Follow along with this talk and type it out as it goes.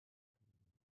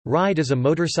Ride is a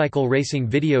motorcycle racing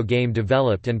video game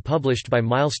developed and published by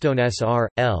Milestone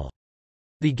S.r.l.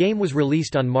 The game was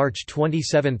released on March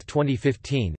 27,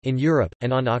 2015, in Europe,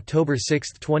 and on October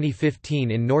 6, 2015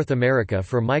 in North America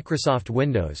for Microsoft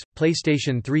Windows,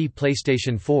 PlayStation 3,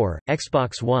 PlayStation 4,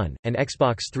 Xbox One, and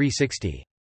Xbox 360.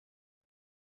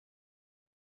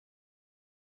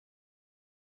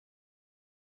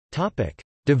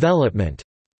 Development.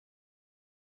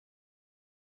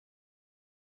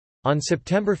 On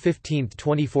September 15,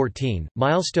 2014,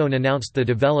 Milestone announced the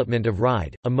development of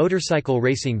Ride, a motorcycle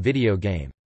racing video game.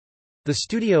 The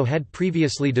studio had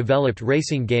previously developed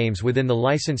racing games within the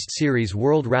licensed series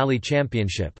World Rally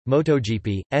Championship,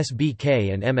 MotoGP,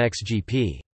 SBK and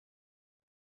MXGP.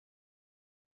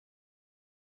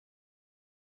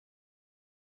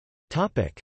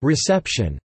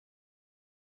 Reception.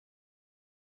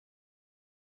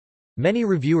 Many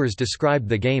reviewers described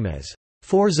the game as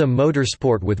Forza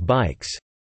Motorsport with bikes.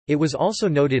 It was also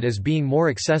noted as being more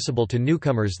accessible to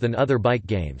newcomers than other bike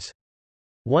games.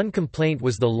 One complaint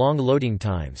was the long loading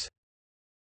times.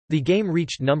 The game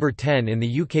reached number 10 in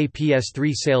the UK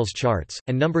PS3 sales charts,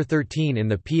 and number 13 in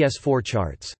the PS4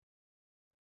 charts.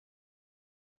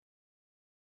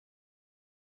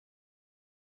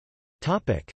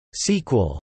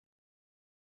 Sequel.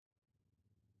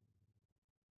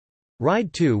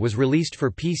 Ride 2 was released for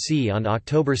PC on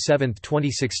October 7,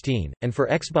 2016, and for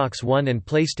Xbox One and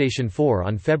PlayStation 4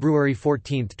 on February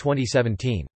 14,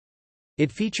 2017.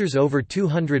 It features over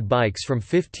 200 bikes from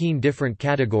 15 different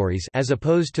categories as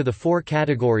opposed to the 4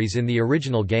 categories in the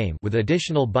original game, with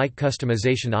additional bike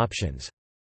customization options.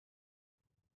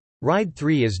 Ride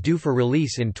 3 is due for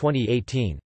release in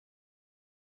 2018.